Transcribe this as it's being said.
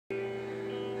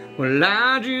Well,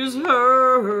 I just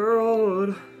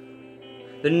heard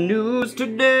the news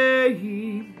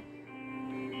today.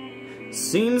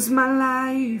 Seems my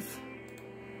life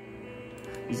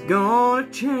is gonna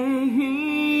change.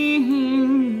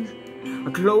 I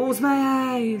close my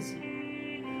eyes,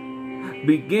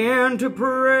 begin to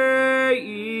pray,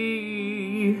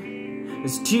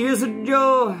 as tears of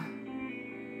joy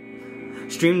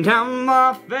stream down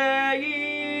my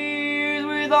face,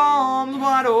 with arms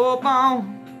wide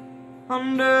open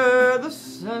under the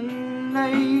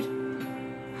sunlight.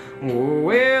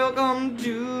 Welcome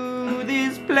to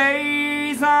this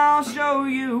place, I'll show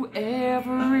you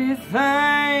everything,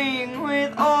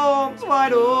 with arms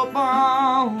wide open,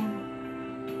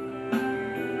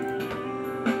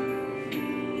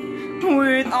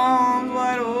 with arms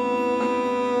wide open.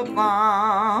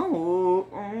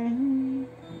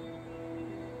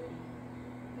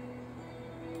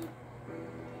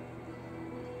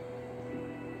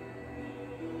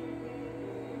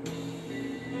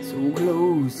 So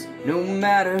close, no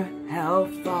matter how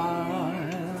far.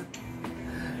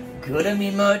 Couldn't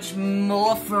be much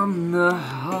more from the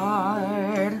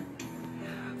heart.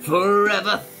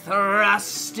 Forever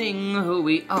thrusting who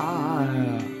we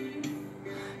are,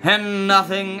 and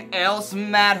nothing else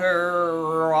matters.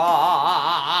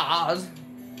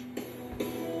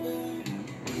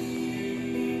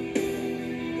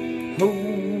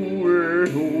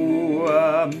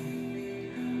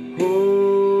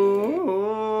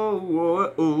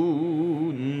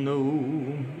 Oh, no.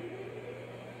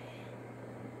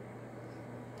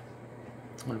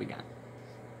 What do we got?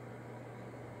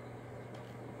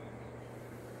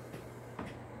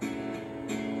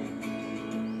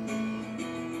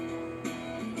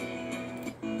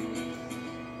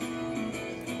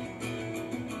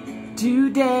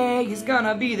 Today is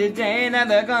gonna be the day that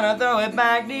they're gonna throw it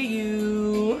back to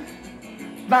you.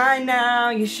 By now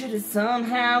you should have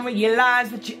somehow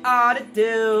realized what you ought to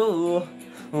do.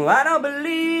 Well, I don't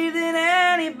believe that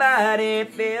anybody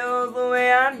feels the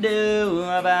way I do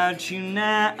about you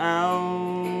now.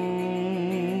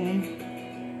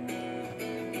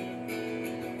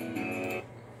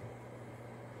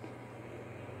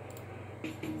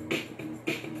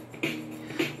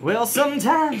 Well,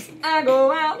 sometimes I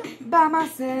go out by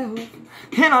myself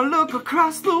and I look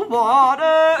across the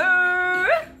water,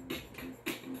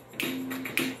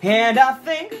 and I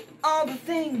think all the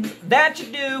things that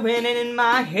you're doing, and in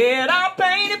my head I'll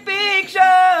paint a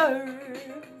picture.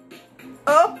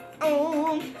 Oh,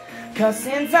 cause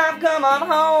since I've come on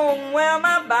home, well,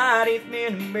 my body's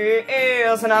been a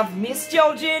mess, and I've missed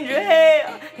your ginger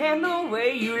hair and the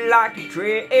way you like to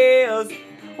dress.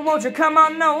 Won't you come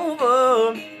on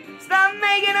over, stop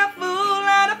making a fool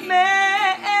out of me?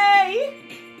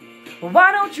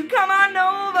 Why don't you come on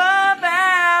over,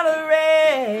 Valerie?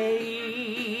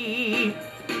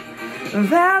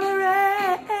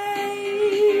 Valerie,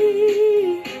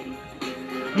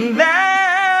 Valerie,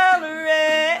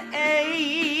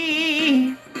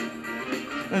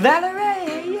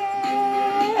 Valerie,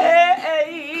 yeah.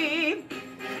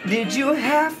 Did you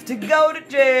have to go to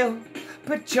jail?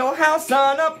 Put your house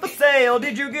on up for sale?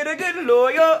 Did you get a good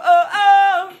lawyer?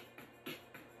 Oh.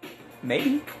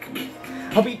 Maybe.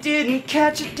 Hope you didn't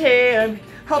catch a tan.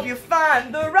 Hope you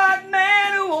find the right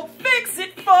man who will fix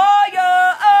it for you.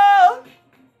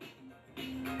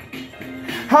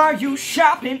 Are you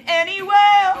shopping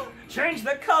anywhere? Change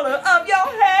the color of your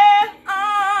hair.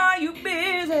 Are you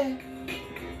busy?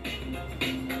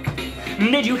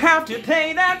 Did you have to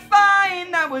pay that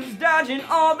fine that was dodging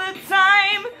all the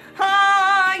time?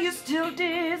 Are you still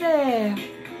dizzy?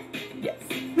 Yes.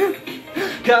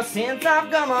 Cause since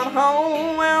I've come on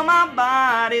home, well, my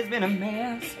body's been a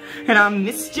mess, and I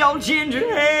missed your ginger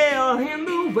hair and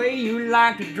the way you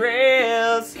like to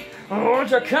dress. Won't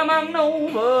you come on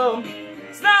over,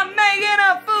 stop making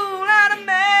a fool out of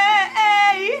me?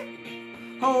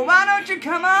 Oh, why don't you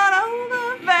come on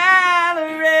over,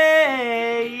 Valerie?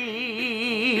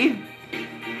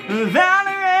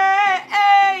 Valerie,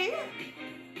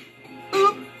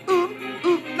 oop, oop,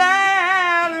 oop,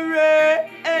 Valerie.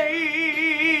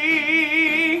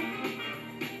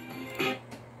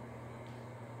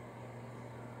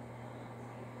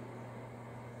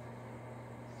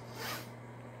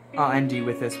 I'll end you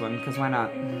with this one, because why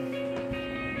not?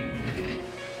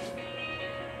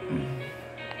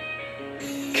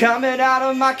 Coming out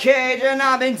of my cage and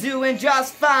I've been doing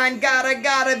just fine.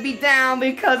 Gotta be down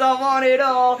because I want it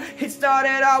all. It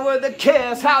started out with a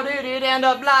kiss. How did it end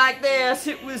up like this?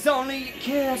 It was only a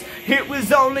kiss. It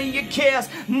was only a kiss.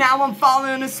 Now I'm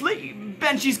falling asleep.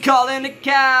 And she's calling a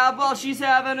cab while she's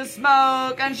having a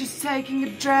smoke, and she's taking a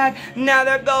drag. Now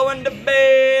they're going to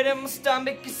bed, and my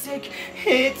stomach is sick.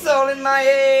 It's all in my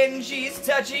head and she's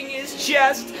touching his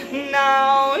chest.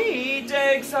 Now he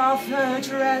takes off her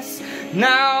dress.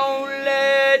 Now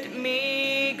let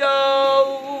me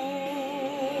go.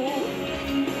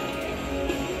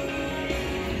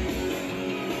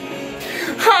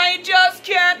 I just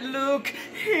can't look,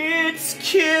 it's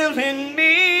killing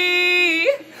me.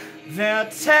 They're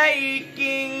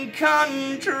taking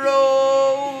control.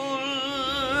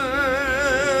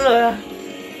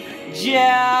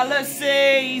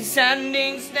 Jealousy,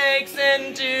 sending snakes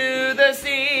into the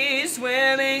sea,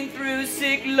 swimming through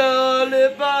sick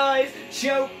lullabies,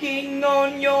 choking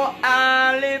on your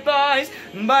alibis.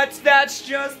 But that's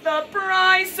just the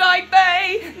price I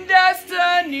pay.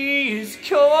 Destiny is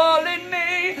calling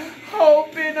me.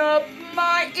 Open up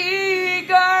my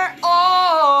eager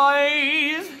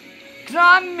eyes, 'cause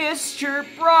I'm Mr.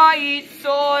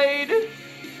 Brightside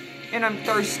and I'm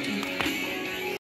thirsty.